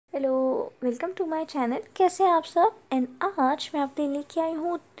Hello, welcome to my channel. कैसे हैं आप सब? एंड आज मैं आपके लिए लेके आई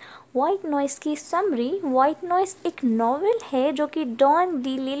हूँ वाइट नॉइस की समरी। वाइट नॉइस एक नॉवेल है जो कि डॉन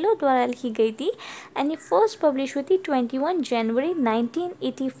डिलिलो द्वारा लिखी गई थी एंड ये फर्स्ट पब्लिश हुई थी 21 जनवरी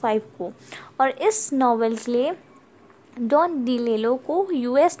 1985 को। और इस नॉवेल के लिए डॉन डिलिलो को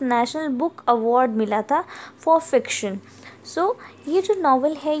यूएस नेशनल बुक अवार्ड मिला था फॉर फिक्शन। ये जो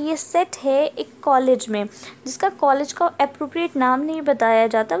नॉवेल है ये सेट है एक कॉलेज में, जिसका कॉलेज का एप्रोप्रिएट नाम नहीं बताया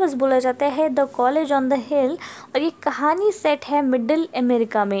जाता, बस बोला जाता है द कॉलेज ऑन द हिल। और ये कहानी सेट है मिडिल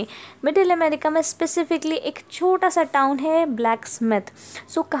अमेरिका में। मिडिल अमेरिका में स्पेसिफिकली एक छोटा सा टाउन है ब्लैक स्मिथ।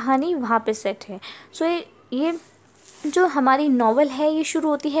 कहानी वहाँ पे सेट है। ये जो हमारी नॉवल है ये शुरू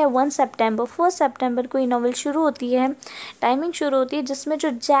होती है 1 सितंबर को ये नॉवल शुरू होती है। टाइमिंग शुरू होती है जिसमें जो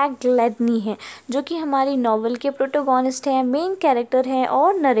जैक ग्लैडनी है, जो कि हमारी नॉवल के प्रोटोगोनिस्ट हैं, मेन कैरेक्टर हैं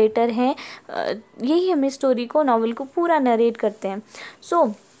और नरेटर हैं। यही हमें स्टोरी को, नॉवल को पूरा नरेट करते हैं।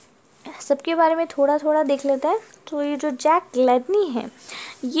 सबके बारे में थोड़ा थोड़ा देख लेते हैं। तो ये जो जैक ग्लैडनी है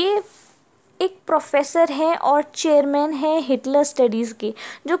ये एक प्रोफेसर है और चेयरमैन है हिटलर स्टडीज़ के।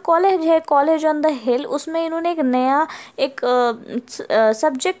 जो कॉलेज है, कॉलेज ऑन द हिल, उसमें इन्होंने एक नया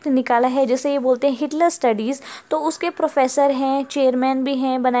सब्जेक्ट निकाला है जिसे ये बोलते हैं हिटलर स्टडीज़। तो उसके प्रोफेसर हैं, चेयरमैन भी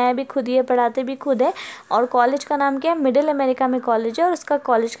हैं, बनाया भी खुद ही है, पढ़ाते भी खुद है। और कॉलेज का नाम क्या है? मिडिल अमेरिका में कॉलेज है और उसका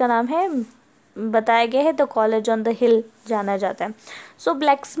कॉलेज का नाम है, बताया गया है, द कॉलेज ऑन द हिल जाना जाता है।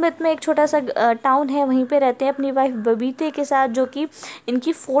 ब्लैक स्मिथ में एक छोटा सा टाउन है, वहीं पे रहते हैं अपनी वाइफ बबीते के साथ, जो कि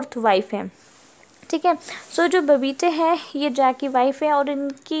इनकी 4th वाइफ है। ठीक है। जो बबीते हैं ये जैक की वाइफ है और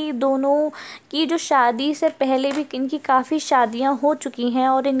इनकी दोनों की जो शादी से पहले भी इनकी काफ़ी शादियां हो चुकी हैं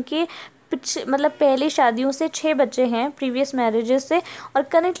और इनके पहली शादियों से 6 बच्चे हैं प्रीवियस मैरिजेस से। और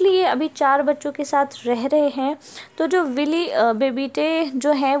करेंटली ये अभी 4 बच्चों के साथ रह रहे हैं। तो जो विली बेबीटे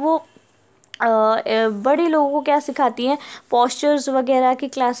जो है वो बड़े लोगों को क्या सिखाती हैं, पोस्चर्स वगैरह की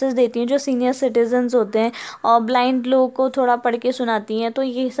क्लासेस देती हैं जो सीनियर सिटीजन्स होते हैं, और ब्लाइंड लोगों को थोड़ा पढ़ के सुनाती हैं। तो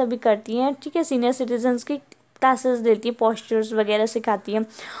ये सब भी करती हैं। ठीक है, सीनियर सिटीजन्स की क्लासेस देती है, पोस्चर्स वगैरह सिखाती हैं।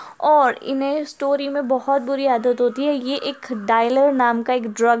 और इन्हें स्टोरी में बहुत बुरी आदत होती है, ये एक डायलर नाम का एक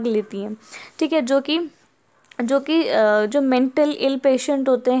ड्रग लेती हैं। ठीक है, जो मेंटल इल पेशेंट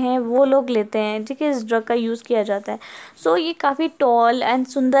होते हैं वो लोग लेते हैं। ठीक है, इस ड्रग का यूज़ किया जाता है। ये काफ़ी टॉल एंड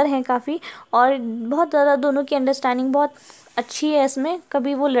सुंदर हैं काफ़ी, और बहुत ज़्यादा दोनों की अंडरस्टैंडिंग बहुत अच्छी है इसमें,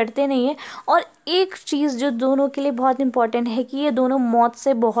 कभी वो लड़ते नहीं हैं। और एक चीज़ जो दोनों के लिए बहुत इंपॉर्टेंट है कि ये दोनों मौत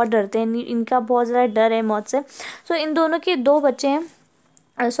से बहुत डरते हैं, इनका बहुत ज़्यादा डर है मौत से। इन दोनों के 2 बच्चे हैं,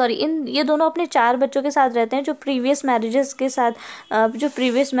 ये दोनों अपने 4 बच्चों के साथ रहते हैं जो प्रीवियस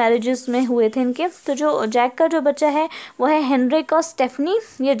मैरिजेस में हुए थे इनके। तो जो जैक का जो बच्चा है वो है हेनरिक और स्टेफनी,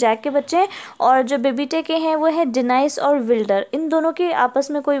 ये जैक के बच्चे हैं। और जो बेबीटे के हैं वो है डिनाइस और विल्डर, इन दोनों के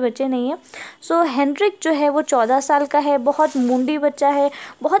आपस में कोई बच्चे नहीं है। हेनरिक जो है वो 14 साल का है, बहुत मुंडी बच्चा है,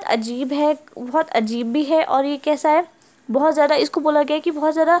 बहुत अजीब भी है। और ये कैसा है, बहुत ज़्यादा इसको बोला गया है कि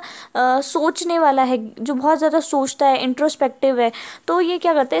बहुत ज़्यादा सोचने वाला है, जो बहुत ज़्यादा सोचता है, इंट्रोस्पेक्टिव है। तो ये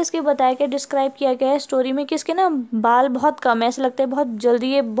क्या करता है, इसके बताया गया, डिस्क्राइब किया गया है स्टोरी में कि इसके ना बाल बहुत कम है, ऐसा लगता है बहुत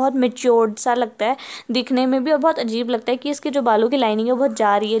जल्दी ये बहुत मेच्योर्ड सा लगता है दिखने में भी। और बहुत अजीब लगता है कि इसके जो बालों की लाइनिंग है बहुत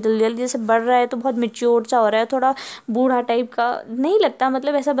जा रही है, जल्दी जल्दी जैसे बढ़ रहा है, तो बहुत मेच्योर्ड सा हो रहा है, थोड़ा बूढ़ा टाइप का नहीं लगता,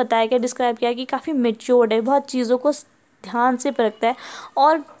 मतलब ऐसा बताया गया, डिस्क्राइब किया कि काफ़ी मेच्योर्ड है, बहुत चीज़ों को ध्यान से परखता है।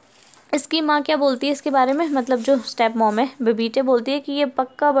 और इसकी माँ क्या बोलती है इसके बारे में, मतलब जो स्टेप मॉम है बेबीटे, बोलती है कि ये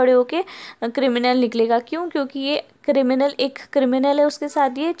पक्का बड़े होके क्रिमिनल निकलेगा। क्यों? क्योंकि ये एक क्रिमिनल है, उसके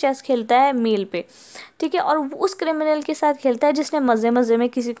साथ ये चेस खेलता है मेल पे। ठीक है, और उस क्रिमिनल के साथ खेलता है जिसने मज़े मज़े में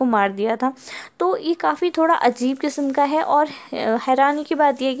किसी को मार दिया था। तो ये काफ़ी थोड़ा अजीब किस्म का है। और हैरानी की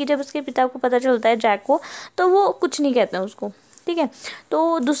बात यह है कि जब उसके पिता को पता चलता है जैक को, तो वो कुछ नहीं कहते हैं उसको। ठीक है,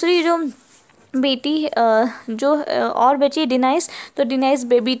 तो दूसरी जो बेटी और बची डिनाइस, तो डिनाइस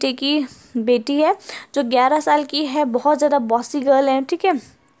बेबीटे की बेटी है जो 11 साल की है, बहुत ज़्यादा बॉसी गर्ल है। ठीक है,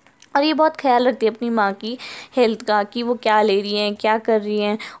 और ये बहुत ख्याल रखती है अपनी माँ की हेल्थ का, कि वो क्या ले रही हैं, क्या कर रही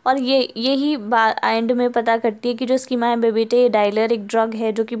हैं। और यही बात एंड में पता करती है कि जो इसकी माँ है बेबीटे, डायलर एक ड्रग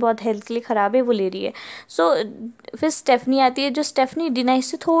है जो कि बहुत हेल्थ के लिए ख़राब है, वो ले रही है। फिर स्टेफनी आती है, जो स्टेफनी डिनाइस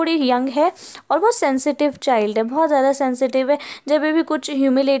से थोड़ी यंग है और बहुत सेंसिटिव चाइल्ड है, बहुत ज़्यादा सेंसिटिव है। जब भी कुछ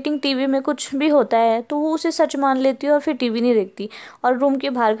ह्यूमिलेटिंग टीवी में कुछ भी होता है तो वो उसे सच मान लेती है और फिर टीवी नहीं देखती और रूम के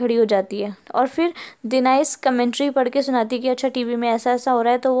बाहर खड़ी हो जाती है। और फिर डिनाइस कमेंट्री पढ़ के सुनाती है कि अच्छा टीवी में ऐसा ऐसा हो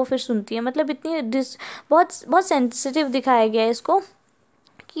रहा है, तो वो फिर सुनती है। मतलब इतनी बहुत सेंसिटिव दिखाया गया है इसको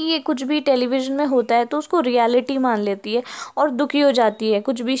कि ये कुछ भी टेलीविज़न में होता है तो उसको रियलिटी मान लेती है और दुखी हो जाती है।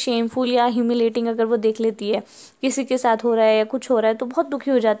 कुछ भी शेमफुल या ह्यूमिलेटिंग अगर वो देख लेती है, किसी के साथ हो रहा है या कुछ हो रहा है, तो बहुत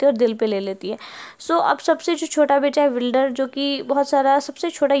दुखी हो जाती है और दिल पे ले लेती है। अब सबसे जो छोटा बेटा है विल्डर, जो कि सबसे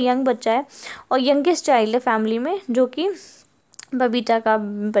छोटा यंग बच्चा है और यंगेस्ट चाइल्ड है फैमिली में, जो कि बबीता का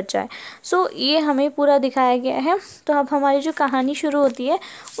बच्चा है। सो ये हमें पूरा दिखाया गया है। तो अब हमारी जो कहानी शुरू होती है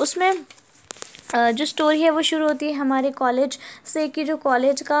उसमें जो स्टोरी है वो शुरू होती है हमारे कॉलेज से, कि जो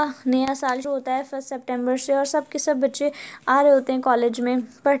कॉलेज का नया साल शुरू होता है 1 सितंबर से, और सब के सब बच्चे आ रहे होते हैं कॉलेज में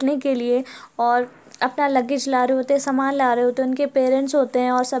पढ़ने के लिए, और अपना लगेज ला रहे होते हैं, सामान ला रहे होते हैं, उनके पेरेंट्स होते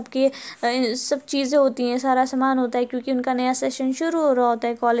हैं, और सबके सब चीज़ें होती हैं, सारा सामान होता है, क्योंकि उनका नया सेशन शुरू हो रहा होता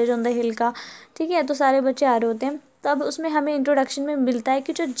है कॉलेज ऑन द हिल का। ठीक है, तो सारे बच्चे आ रहे होते हैं। तब उसमें हमें इंट्रोडक्शन में मिलता है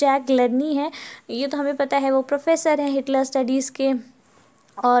कि जो जैक ग्लेडनी है, ये तो हमें पता है वो प्रोफेसर हैं हिटलर स्टडीज़ के,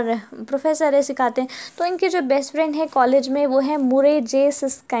 और प्रोफेसर है, सिखाते हैं। तो इनके जो बेस्ट फ्रेंड है कॉलेज में वो है मुरे जे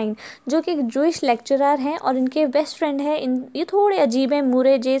सिस्काइन, जो कि एक जूइश लेक्चरर हैं, और इनके बेस्ट फ्रेंड है ये थोड़े अजीब हैं,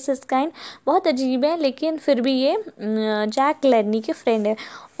 मुरे जे सिस्काइन बहुत अजीब हैं, लेकिन फिर भी ये जैक ग्लेडनी के फ्रेंड है।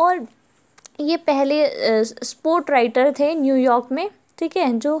 और ये पहले स्पोर्ट राइटर थे न्यूयॉर्क में। ठीक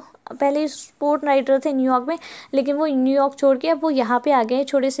है, जो पहले स्पोर्ट राइटर थे न्यूयॉर्क में, लेकिन वो न्यूयॉर्क छोड़ के अब वो यहाँ पे आ गए हैं,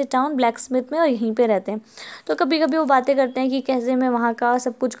 छोटे से टाउन ब्लैक स्मिथ में, और यहीं पे रहते हैं। तो कभी कभी वो बातें करते हैं कि कैसे मैं वहाँ का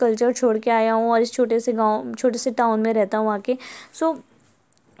सब कुछ कल्चर छोड़ के आया हूँ और इस छोटे से गाँव, छोटे से टाउन में रहता हूँ आके। सो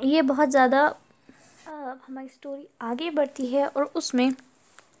ये बहुत ज़्यादा हमारी स्टोरी आगे बढ़ती है, और उसमें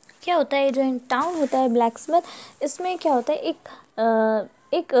क्या होता है, जो टाउन होता है ब्लैक स्मिथ, इसमें क्या होता है,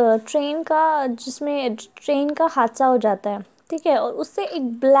 एक ट्रेन का, जिसमें ट्रेन का हादसा हो जाता है। ठीक है, और उससे एक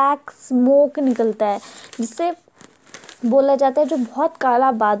ब्लैक स्मोक निकलता है, जिससे बोला जाता है जो बहुत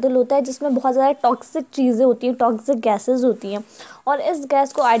काला बादल होता है, जिसमें बहुत ज़्यादा टॉक्सिक चीज़ें होती हैं, टॉक्सिक गैसेस होती हैं, और इस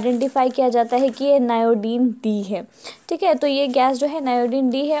गैस को आइडेंटिफाई किया जाता है कि ये नायोडीन डी है। ठीक है, तो ये गैस जो है नायोडीन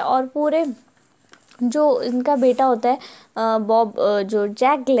डी है, और पूरे जो इनका बेटा होता है बॉब, जो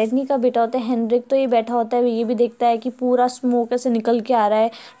जैक ग्लेडनी का बेटा होता है हेनरिक, तो ये बैठा होता है, ये भी देखता है कि पूरा स्मोक ऐसे निकल के आ रहा है।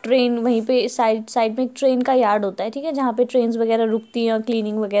 ट्रेन वहीं पे साइड में एक ट्रेन का यार्ड होता है, ठीक है, जहाँ पे ट्रेन्स वगैरह रुकती हैं और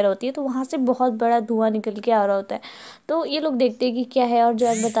क्लीनिंग वगैरह होती है, तो वहाँ से बहुत बड़ा धुआं निकल के आ रहा होता है। तो ये लोग देखते हैं कि क्या है, और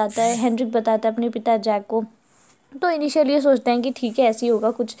जैक बताता है, हेनरिक बताता है अपने पिता जैक को। तो इनिशियली ये सोचते हैं कि ठीक है ऐसे ही होगा,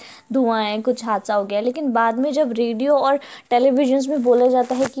 कुछ धुआं है, कुछ हादसा हो गया, लेकिन बाद में जब रेडियो और टेलीविजन्स में बोला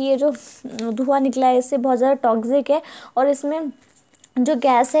जाता है कि ये जो धुआं निकला है इससे बहुत ज़्यादा टॉक्सिक है, और इसमें जो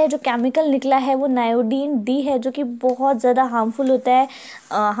गैस है, जो केमिकल निकला है वो नायोडीन डी है, जो कि बहुत ज़्यादा हार्मफुल होता है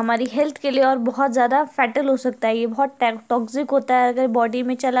हमारी हेल्थ के लिए, और बहुत ज़्यादा फैटल हो सकता है, ये बहुत टॉक्सिक होता है, अगर बॉडी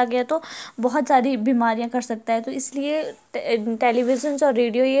में चला गया तो बहुत सारी बीमारियां कर सकता है। तो इसलिए टेलीविज़न और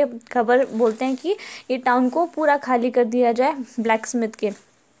रेडियो ये खबर बोलते हैं कि ये टाउन को पूरा खाली कर दिया जाए ब्लैक स्मिथ के।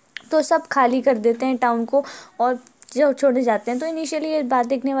 तो सब खाली कर देते हैं टाउन को, और जो छोड़े जाते हैं। तो इनिशियली ये बात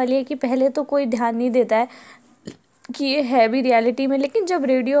देखने वाली है कि पहले तो कोई ध्यान नहीं देता है कि ये है भी रियलिटी में, लेकिन जब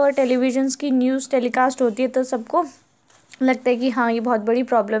रेडियो और टेलीविज़न्स की न्यूज़ टेलीकास्ट होती है तो सबको लगता है कि हाँ ये बहुत बड़ी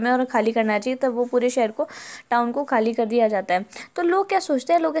प्रॉब्लम है और खाली करना चाहिए, तब वो पूरे शहर को, टाउन को खाली कर दिया जाता है। तो लोग क्या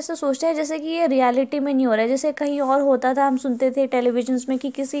सोचते हैं, लोग ऐसा सोचते हैं जैसे कि ये रियलिटी में नहीं हो रहा है, जैसे कहीं और होता था, हम सुनते थे टेलीविजन्स में कि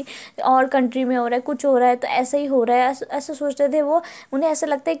किसी और कंट्री में हो रहा है, कुछ हो रहा है तो ऐसा ही हो रहा है, ऐसा सोचते थे वो। उन्हें ऐसा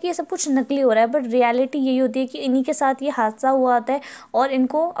लगता है कि ये सब कुछ नकली हो रहा है, बट रियलिटी यही होती है कि इन्हीं के साथ ये हादसा हुआ आता है, और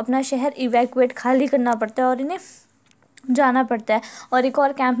इनको अपना शहर इवैक्यूएट खाली करना पड़ता है, और इन्हें जाना पड़ता है, और एक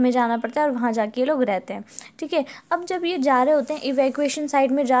और कैंप में जाना पड़ता है, और वहाँ जाके ये लोग रहते हैं। ठीक है, अब जब ये जा रहे होते हैं, इवैक्यूएशन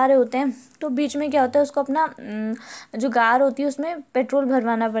साइड में जा रहे होते हैं, तो बीच में क्या होता है, उसको अपना जो कार होती है उसमें पेट्रोल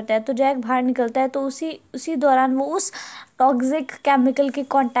भरवाना पड़ता है। तो जैक बाहर निकलता है, तो उसी दौरान वो उस टॉक्सिक केमिकल के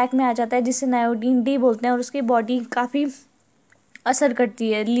कांटेक्ट में आ जाता है, जिसे नायोडीन डी बोलते हैं, और उसकी बॉडी काफ़ी असर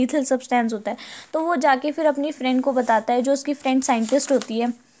करती है, लीथल सब्सटेंस होता है। तो वो जाके फिर अपनी फ्रेंड को बताता है, जो उसकी फ्रेंड साइंटिस्ट होती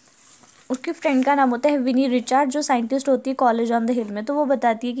है, उसकी फ्रेंड का नाम होता है विनी रिचार्ड, जो साइंटिस्ट होती है कॉलेज ऑन द हिल में। तो वो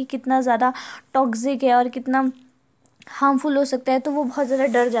बताती है कि कितना ज़्यादा टॉक्सिक है और कितना हार्मफुल हो सकता है। तो वो बहुत ज़्यादा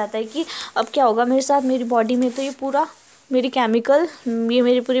डर जाता है कि अब क्या होगा मेरे साथ, मेरी बॉडी में तो ये पूरा मेरी केमिकल ये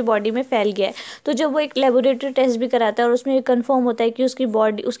मेरी पूरी बॉडी में फैल गया है। तो जब वो एक लेबोरेटरी टेस्ट भी कराता है, और उसमें कंफर्म होता है कि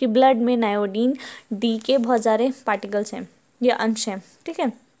उसकी ब्लड में नायोडीन डी के बहुत सारे पार्टिकल्स हैं या अंश हैं। ठीक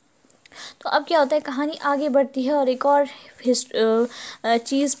है, तो अब क्या होता है, कहानी आगे बढ़ती है, और एक और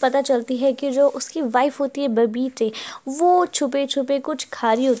चीज़ पता चलती है कि जो उसकी वाइफ होती है बबीटे, वो छुपे छुपे कुछ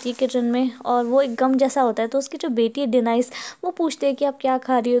खा रही होती है किचन में, और वो एक गम जैसा होता है। तो उसकी जो बेटी है डिनाइस, वो पूछते हैं कि आप क्या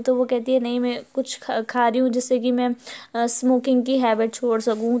खा रही हो, तो वो कहती है नहीं मैं कुछ खा रही हूँ जिससे कि मैं स्मोकिंग की हैबिट छोड़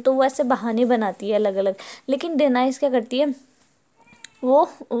सकूँ। तो वो ऐसे बहाने बनाती है अलग अलग, लेकिन डिनाइस क्या करती है,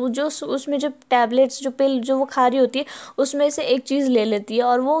 वो जो उसमें जो टैबलेट्स, जो पिल जो वो खा रही होती है, उसमें से एक चीज़ ले लेती है,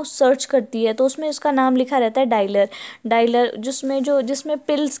 और वो सर्च करती है। तो उसमें उसका नाम लिखा रहता है डायलर, जिसमें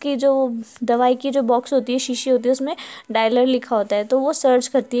पिल्स की जो दवाई की जो बॉक्स होती है, शीशी होती है, उसमें डायलर लिखा होता है। तो वो सर्च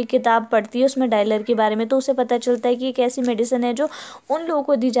करती है, किताब पढ़ती है उसमें डायलर के बारे में। तो उसे पता चलता है कि एक ऐसी मेडिसिन है जो उन लोगों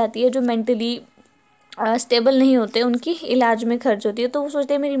को दी जाती है जो मेंटली स्टेबल नहीं होते, उनकी इलाज में खर्च होती है। तो वो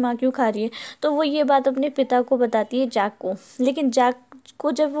सोचते हैं मेरी माँ क्यों खा रही है। तो वो ये बात अपने पिता को बताती है, जैक को। लेकिन जैक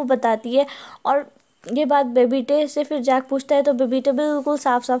को जब वो बताती है और ये बात बेबीटे से फिर जैक पूछता है, तो बेबीटे बिल्कुल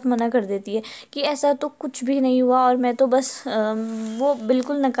साफ साफ मना कर देती है कि ऐसा तो कुछ भी नहीं हुआ, और मैं तो बस वो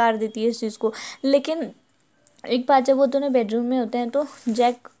बिल्कुल नकार देती है इस चीज़ को। लेकिन एक बार जब वो दोनों बेडरूम में होते हैं, तो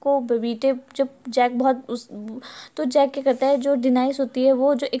जैक को बेबीटे, जब जैक बहुत उस तो जैक क्या करता है, जो डिनाइस होती है,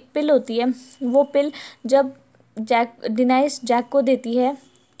 वो जो एक पिल होती है, वो पिल जब डिनाइस जैक को देती है,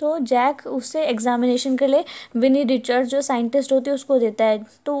 तो जैक उससे एग्जामिनेशन के लिए विनी रिचर्ड जो साइंटिस्ट होती है उसको देता है।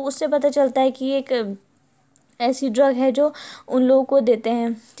 तो उससे पता चलता है कि ये एक ऐसी ड्रग है जो उन लोगों को देते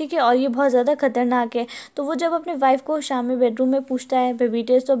हैं, ठीक है, और ये बहुत ज़्यादा खतरनाक है। तो वो जब अपने वाइफ को शाम में बेडरूम में पूछता है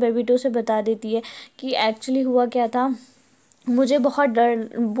बेबीटेस, तो बेबीटो से बता देती है कि एक्चुअली हुआ क्या था। मुझे बहुत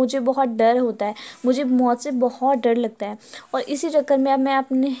डर होता है, मुझे मौत से बहुत डर लगता है, और इसी चक्कर में अब मैं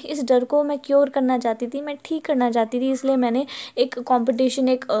अपने इस डर को मैं क्योर करना चाहती थी, मैं ठीक करना चाहती थी। इसलिए मैंने एक कंपटीशन,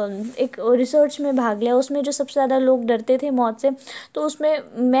 एक रिसर्च में भाग लिया, उसमें जो सबसे ज़्यादा लोग डरते थे मौत से, तो उसमें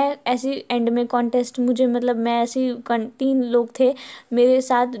मैं ऐसी एंड में कॉन्टेस्ट, मुझे मतलब मैं ऐसी 3 लोग थे मेरे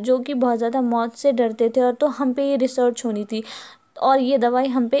साथ जो कि बहुत ज़्यादा मौत से डरते थे, और तो हम पे ये रिसर्च होनी थी, और ये दवाई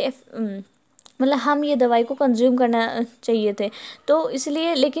हम पे मतलब हम ये दवाई को कंज्यूम करना चाहिए थे। तो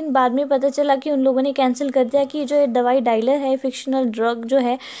इसलिए, लेकिन बाद में पता चला कि उन लोगों ने कैंसिल कर दिया कि जो ये दवाई डायलर है, फिक्शनल ड्रग जो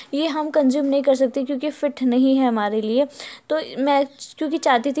है, ये हम कंज्यूम नहीं कर सकते क्योंकि फ़िट नहीं है हमारे लिए। तो मैं क्योंकि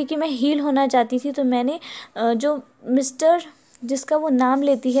चाहती थी कि मैं हील होना चाहती थी, तो मैंने जो मिस्टर, जिसका वो नाम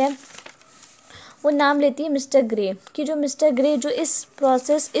लेती है, वो नाम लेती है मिस्टर ग्रे, कि जो मिस्टर ग्रे जो इस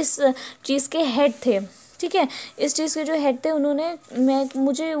प्रोसेस, इस चीज़ के हेड थे, ठीक है, इस चीज़ के जो हेड थे,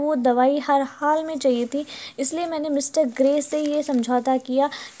 मुझे वो दवाई हर हाल में चाहिए थी। इसलिए मैंने मिस्टर ग्रे से ये समझौता किया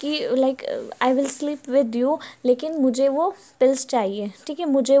कि like I will sleep with you, लेकिन मुझे वो पिल्स चाहिए, ठीक है,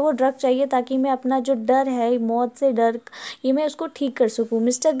 मुझे वो ड्रग चाहिए, ताकि मैं अपना जो डर है, मौत से डर, ये मैं उसको ठीक कर सकूँ।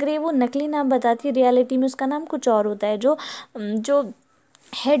 मिस्टर ग्रे वो नकली नाम बताती है, रियलिटी में उसका नाम कुछ और होता है, जो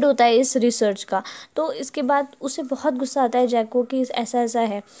हेड होता है इस रिसर्च का। तो इसके बाद उसे बहुत गुस्सा आता है जैक को कि ऐसा ऐसा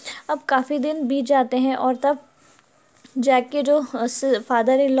है। अब काफ़ी दिन बीत जाते हैं, और तब जैक के जो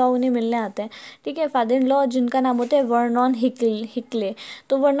फादर इन लॉ उन्हें मिलने आते हैं, ठीक है, फादर इन लॉ जिनका नाम होता है वर्नॉन हिकले।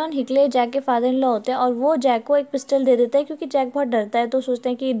 तो वर्नॉन हिकले जैक के फादर इन लॉ होते हैं, और वो जैक को एक पिस्टल दे देता है, क्योंकि जैक बहुत डरता है, तो सोचते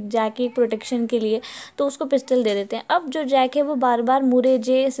हैं कि जैक की प्रोटेक्शन के लिए तो उसको पिस्टल दे देते हैं। अब जो जैक है वो बार बार मूरे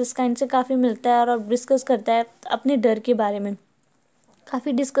जे सिस्काइन से काफ़ी मिलता है, और डिस्कस करता है अपने डर के बारे में,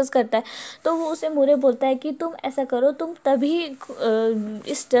 काफ़ी डिस्कस करता है। तो वो उसे मुरे बोलता है कि तुम ऐसा करो, तुम तभी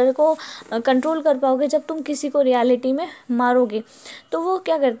इस डर को कंट्रोल कर पाओगे जब तुम किसी को रियलिटी में मारोगे। तो वो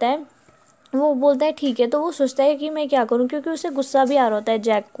क्या करता है, वो बोलता है ठीक है। तो वो सोचता है कि मैं क्या करूं, क्योंकि उसे गुस्सा भी आ रहा होता है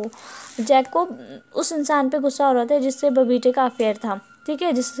जैक को उस इंसान पे गुस्सा आ रहा होता है जिससे बबीटे का अफेयर था, ठीक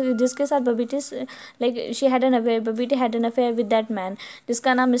है, जिसके साथ बबीटे like she had an affair, बबीटे had an affair with that man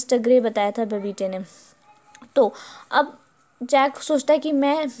जिसका नाम मिस्टर ग्रे बताया था बबीटे ने। तो अब जैक सोचता है कि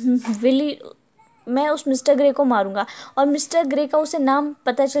मैं उस मिस्टर ग्रे को मारूंगा, और मिस्टर ग्रे का उसे नाम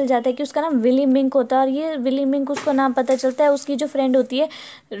पता चल जाता है कि उसका नाम विली मिंक होता है, और ये विली मिंक उसको नाम पता चलता है उसकी जो फ्रेंड होती है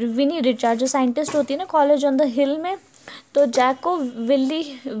विनी रिचार्ड, जो साइंटिस्ट होती है ना कॉलेज ऑन द हिल में। तो जैक को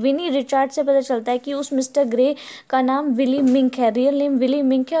विनी रिचार्ड से पता चलता है कि उस मिस्टर ग्रे का नाम विली मिंक है, रियल नेम विली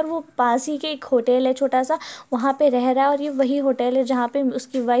मिंक है, और वो पास ही के एक होटल है छोटा सा, वहाँ पे रह रहा है, और ये वही होटल है जहाँ पे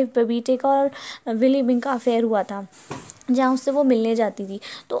उसकी वाइफ बबीटे का और विली मिंक का अफेयर हुआ था, जहाँ उससे वो मिलने जाती थी।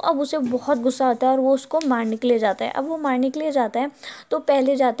 तो अब उसे बहुत गुस्सा आता है, और वो उसको मारने के लिए जाता है। अब वो मारने के लिए जाता है, तो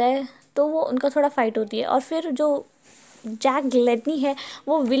पहले जाता है, तो वो उनका थोड़ा फाइट होती है, और फिर जो जैक ग्लैडनी है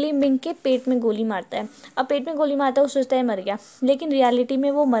वो विली मिंक के पेट में गोली मारता है। अब पेट में गोली मारता है, वो सोचता है मर गया, लेकिन रियलिटी में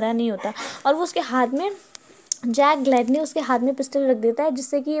वो मरा नहीं होता, और वो उसके हाथ में, जैक ग्लैडनी उसके हाथ में पिस्टल रख देता है,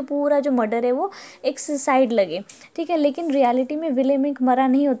 जिससे कि ये पूरा जो मर्डर है वो एक सुसाइड लगे, ठीक है, लेकिन रियलिटी में विली मिंक मरा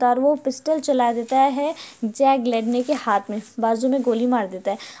नहीं होता, और वो पिस्टल चला देता है जैक ग्लैडनी के हाथ में, बाजू में गोली मार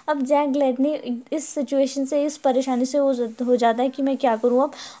देता है। अब जैक ग्लैडनी इस सिचुएशन से, इस परेशानी से हो जाता है कि मैं क्या करूँ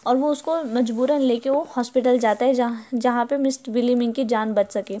अब, और वो उसको मजबूरन लेके वो हॉस्पिटल जाता है, जहाँ पे मिस्टर विली मिंक की जान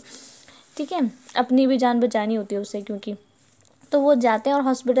बच सके, ठीक है, अपनी भी जान बचानी होती है उसे, क्योंकि तो वो जाते हैं, और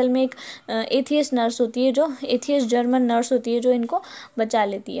हॉस्पिटल में एक एथियस्ट नर्स होती है, जो एथियस्ट जर्मन नर्स होती है, जो इनको बचा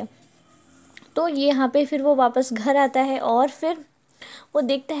लेती है। तो ये यहाँ पे फिर वो वापस घर आता है, और फिर वो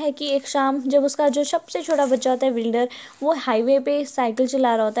देखता है कि एक शाम जब उसका जो सबसे छोटा बच्चा होता है विल्डर, वो हाईवे पे साइकिल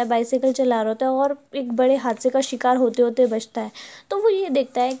चला रहा होता है, बाइसाइकिल चला रहा होता है और एक बड़े हादसे का शिकार होते होते बचता है। तो वो ये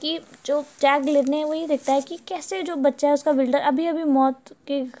देखता है कि जो जैक लिडने है वो ये देखता है कि कैसे जो बच्चा है उसका विल्डर अभी अभी मौत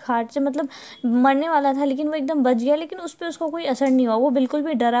के घाट से मतलब मरने वाला था, लेकिन वो एकदम बच गया, लेकिन उस पर उसको कोई असर नहीं हुआ। वो बिल्कुल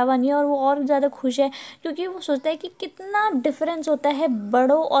भी डरा हुआ नहीं है और वो और ज़्यादा खुश है, क्योंकि वो सोचता है कि कितना डिफरेंस होता है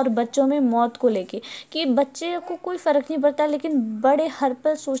बड़ों और बच्चों में मौत को लेके, कि बच्चे को कोई फ़र्क नहीं पड़ता, लेकिन बड़े हर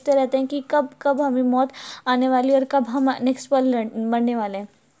पल सोचते रहते हैं कि कब कब हमें मौत आने वाली है और कब हम नेक्स्ट पल मरने वाले हैं।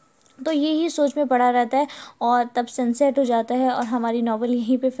 तो यही सोच में पड़ा रहता है और तब सनसेट हो जाता है और हमारी नॉवल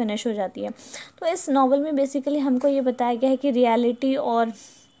यहीं पे फिनिश हो जाती है। तो इस नॉवल में बेसिकली हमको ये बताया गया है कि रियलिटी और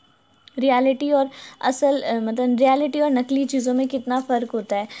मतलब रियलिटी और नकली चीज़ों में कितना फ़र्क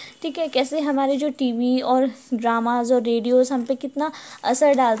होता है। ठीक है, कैसे हमारे जो टीवी और ड्रामाज और रेडियोस हम पे कितना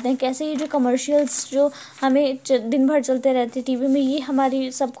असर डालते हैं, कैसे ये जो कमर्शियल्स जो हमें दिन भर चलते रहते हैं टीवी में, ये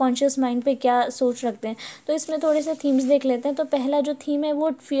हमारी सबकॉन्शियस माइंड पे क्या सोच रखते हैं। तो इसमें थोड़े से थीम्स देख लेते हैं। तो पहला जो थीम है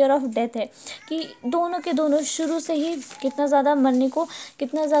वो फियर ऑफ डेथ है, कि दोनों के दोनों शुरू से ही कितना ज़्यादा मरने को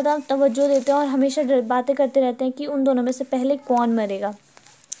कितना ज़्यादा तवज्जो देते हैं और हमेशा बातें करते रहते हैं कि उन दोनों में से पहले कौन मरेगा।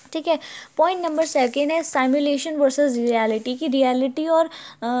 ठीक है। पॉइंट नंबर सेकेंड है साइमुलेशन वर्सेस रियलिटी, की रियलिटी और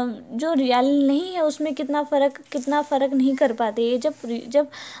जो रियल नहीं है उसमें कितना फ़र्क नहीं कर पाते। ये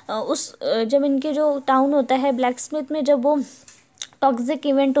जब इनके जो टाउन होता है ब्लैक स्मिथ में, जब वो टॉक्सिक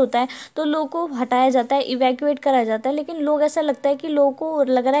इवेंट होता है तो लोगों को हटाया जाता है, इवैक्यूएट करा जाता है, लेकिन लोग ऐसा लगता है कि लोगों को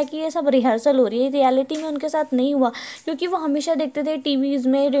लग रहा है कि ये सब रिहर्सल हो रही है। रियलिटी में उनके साथ नहीं हुआ, क्योंकि वो हमेशा देखते थे टीवीज़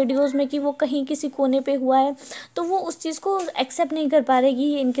में रेडियोज़ में कि वो कहीं किसी कोने पे हुआ है, तो वो उस चीज़ को एक्सेप्ट नहीं कर पा रहे कि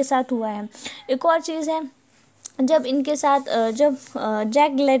ये इनके साथ हुआ है। एक और चीज़ है, जब इनके साथ जब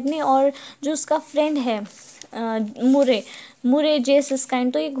जैक ग्लैडनी और जो उसका फ्रेंड है मुरे जे सिस्काइन,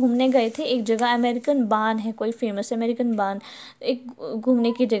 तो ये घूमने गए थे एक जगह, अमेरिकन बान है, कोई फेमस अमेरिकन बान एक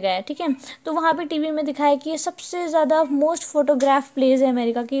घूमने की जगह है। ठीक है, तो वहाँ पे टीवी में दिखाया कि ये सबसे ज़्यादा मोस्ट फोटोग्राफ प्लेस है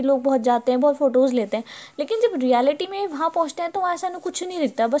अमेरिका की, लोग बहुत जाते हैं, बहुत फ़ोटोज़ लेते हैं। लेकिन जब रियलिटी में वहाँ पहुँचते हैं तो वहाँ ऐसा ना कुछ नहीं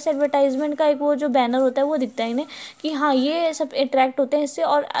दिखता, बस एडवर्टाइजमेंट का एक वो जो बैनर होता है वो दिखता है इन्हें कि हाँ ये सब अट्रैक्ट होते हैं इससे,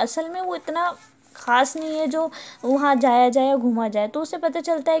 और असल में वो इतना खास नहीं है जो वहाँ जाया जाए या घूमा जाए। तो उससे पता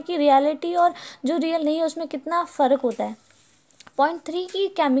चलता है कि रियलिटी और जो रियल नहीं है उसमें कितना फ़र्क होता है। पॉइंट 3 की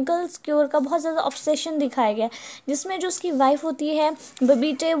केमिकल्स क्योर का बहुत ज़्यादा ऑब्सेशन दिखाया गया है, जिसमें जो उसकी वाइफ होती है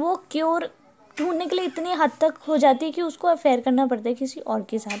बबीटे, वो क्योर ढूंढने के लिए इतनी हद तक हो जाती है कि उसको अफेयर करना पड़ता है किसी और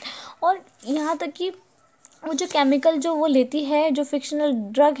के साथ। और यहाँ तक कि वो जो केमिकल जो वो लेती है, जो फिक्शनल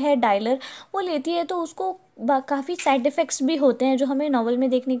ड्रग है डायलर, वो लेती है, तो उसको काफ़ी साइड इफ़ेक्ट्स भी होते हैं जो हमें नॉवल में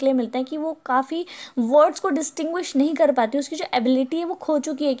देखने के लिए मिलता है, कि वो काफ़ी वर्ड्स को डिस्टिंग्विश नहीं कर पाती। उसकी जो एबिलिटी है वो खो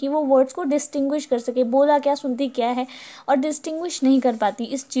चुकी है कि वो वर्ड्स को डिस्टिंग्विश कर सके, बोला क्या सुनती क्या है, और डिस्टिंग्विश नहीं कर पाती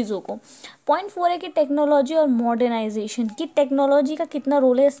इस चीज़ों को। पॉइंट 4 है कि टेक्नोलॉजी और मॉडर्नाइजेशन, की टेक्नोलॉजी का कितना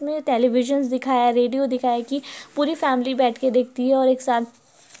रोल है इसमें। टेलीविजन दिखाया है, रेडियो दिखाया है, कि पूरी फैमिली बैठ के देखती है और एक साथ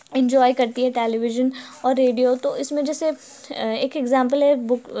इंजॉय करती है टेलीविज़न और रेडियो। तो इसमें जैसे एक एग्जांपल है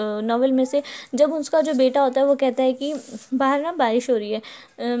बुक नॉवल में से, जब उसका जो बेटा होता है वो कहता है कि बाहर ना बारिश हो रही है,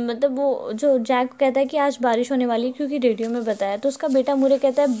 मतलब वो जो जैक कहता है कि आज बारिश होने वाली है क्योंकि रेडियो में बताया, तो उसका बेटा मुझे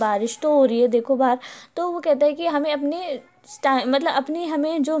कहता है बारिश तो हो रही है देखो बाहर। तो वो कहता है कि हमें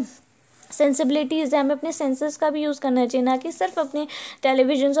हमें जो सेंसिबिलिटीज़ है, हमें अपने सेंसेस का भी यूज़ करना चाहिए, ना कि सिर्फ अपने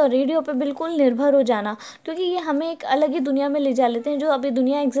टेलीविजन और रेडियो पे बिल्कुल निर्भर हो जाना, क्योंकि ये हमें एक अलग ही दुनिया में ले जा लेते हैं जो अभी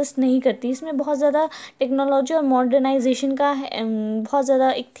दुनिया एग्जिस्ट नहीं करती। इसमें बहुत ज़्यादा टेक्नोलॉजी और मॉडर्नाइजेशन का बहुत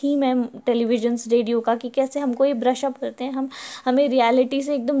ज़्यादा एक थीम है टेलीविजन रेडियो का, कि कैसे हमको ये ब्रश अप करते हैं, हमें रियलिटी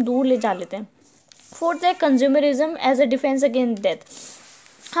से एकदम दूर ले जा लेते हैं। फोर्थ है consumerism as a defence against death.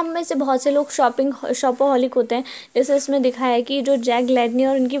 हम में से बहुत से लोग शॉपोहॉलिक होते हैं, जैसे इसमें दिखाया है कि जो जैक ग्लैडनी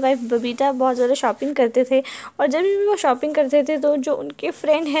और उनकी वाइफ बबीता बहुत ज़्यादा शॉपिंग करते थे, और जब भी वो शॉपिंग करते थे तो जो उनके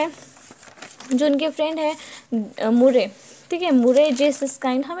फ्रेंड है मुरे, ठीक है, मुरे जे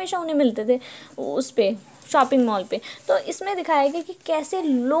सिस्काइन, हमेशा उन्हें मिलते थे उस पे शॉपिंग मॉल पे। तो इसमें दिखाया गया कि कैसे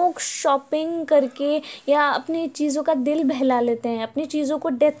लोग शॉपिंग करके या अपनी चीज़ों का दिल बहला लेते हैं, अपनी चीज़ों को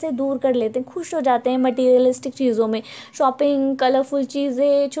डेथ से दूर कर लेते हैं, खुश हो जाते हैं मटीरियलिस्टिक चीज़ों में, शॉपिंग, कलरफुल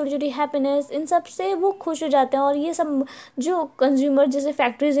चीज़ें, छोटी छोटी हैप्पीनेस, इन सब से वो खुश हो जाते हैं। और ये सब जो कंज्यूमर जैसे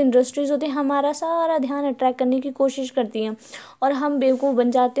फैक्ट्रीज इंडस्ट्रीज़ होती हैं, हमारा सारा ध्यान अट्रैक्ट करने की कोशिश करती हैं और हम बेवकूफ़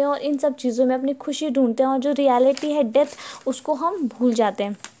बन जाते हैं और इन सब चीज़ों में अपनी खुशी ढूंढते हैं, और जो रियलिटी है डेथ, उसको हम भूल जाते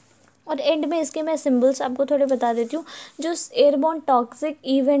हैं। और एंड में इसके मैं सिंबल्स आपको थोड़े बता देती हूँ। जो एयरबॉर्न टॉक्सिक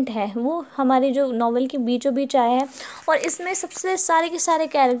इवेंट है वो हमारे जो नॉवल के बीचों बीच आया है, और इसमें सबसे सारे के सारे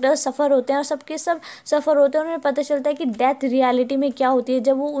कैरेक्टर्स सफ़र होते हैं और सबके सब सफ़र होते हैं और उन्हें पता चलता है कि डेथ रियलिटी में क्या होती है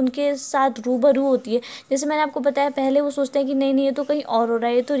जब वो उनके साथ रूबरू होती है। जैसे मैंने आपको बताया, पहले वो सोचते हैं कि नहीं नहीं ये तो कहीं और हो रहा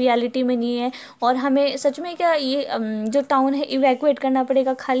है, ये तो रियलिटी में नहीं है और हमें सच में क्या ये जो टाउन है इवैक्यूएट करना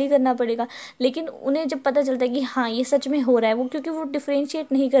पड़ेगा, खाली करना पड़ेगा। लेकिन उन्हें जब पता चलता है कि हाँ ये सच में हो रहा है, वो क्योंकि वो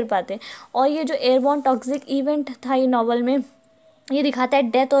डिफ्रेंशिएट नहीं कर पाते। और ये जो एयरबॉर्न टॉक्सिक इवेंट था ये नॉवल में, ये दिखाता है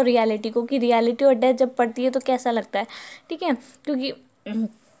डेथ और रियलिटी को, कि रियलिटी और डेथ जब पड़ती है तो कैसा लगता है। ठीक है, क्योंकि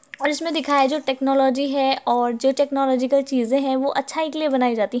और इसमें दिखाया है जो टेक्नोलॉजी है और जो टेक्नोलॉजिकल चीज़ें हैं वो अच्छाई के लिए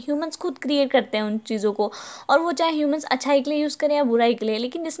बनाई जाती हैं। ह्यूमंस खुद क्रिएट करते हैं उन चीज़ों को, और वो चाहे ह्यूमंस अच्छाई के लिए यूज़ करें या बुराई के लिए,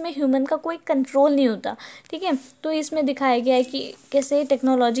 लेकिन इसमें ह्यूमन का कोई कंट्रोल नहीं होता। ठीक है, तो इसमें दिखाया गया है कि कैसे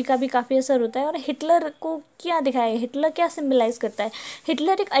टेक्नोलॉजी का भी काफ़ी असर होता है। और हिटलर को क्या दिखाया है, हिटलर क्या सिम्बलाइज़ करता है।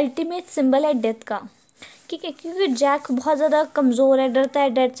 हिटलर एक अल्टीमेट सिंबल है डेथ का। ठीक है, क्योंकि जैक बहुत ज़्यादा कमज़ोर है, डरता है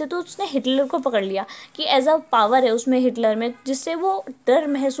डेथ से, तो उसने हिटलर को पकड़ लिया कि एज अ पावर है उसमें हिटलर में, जिससे वो डर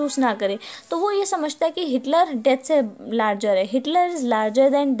महसूस ना करे। तो वो ये समझता है कि हिटलर डेथ से लार्जर है, Hitler is larger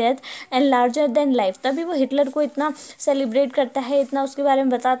than death and larger than life. तभी वो हिटलर को इतना सेलिब्रेट करता है, इतना उसके बारे में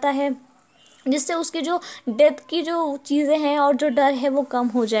बताता है, जिससे उसकी जो डेथ की जो चीज़ें हैं और जो डर है वो कम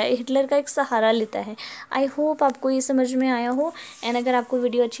हो जाए, हिटलर का एक सहारा लेता है। आई होप आपको ये समझ में आया हो। एंड अगर आपको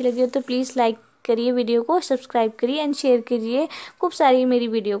वीडियो अच्छी लगी हो तो प्लीज़ लाइक करिए वीडियो को, सब्सक्राइब करिए एंड शेयर करिए खूब सारी मेरी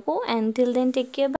वीडियो को। And till then take care.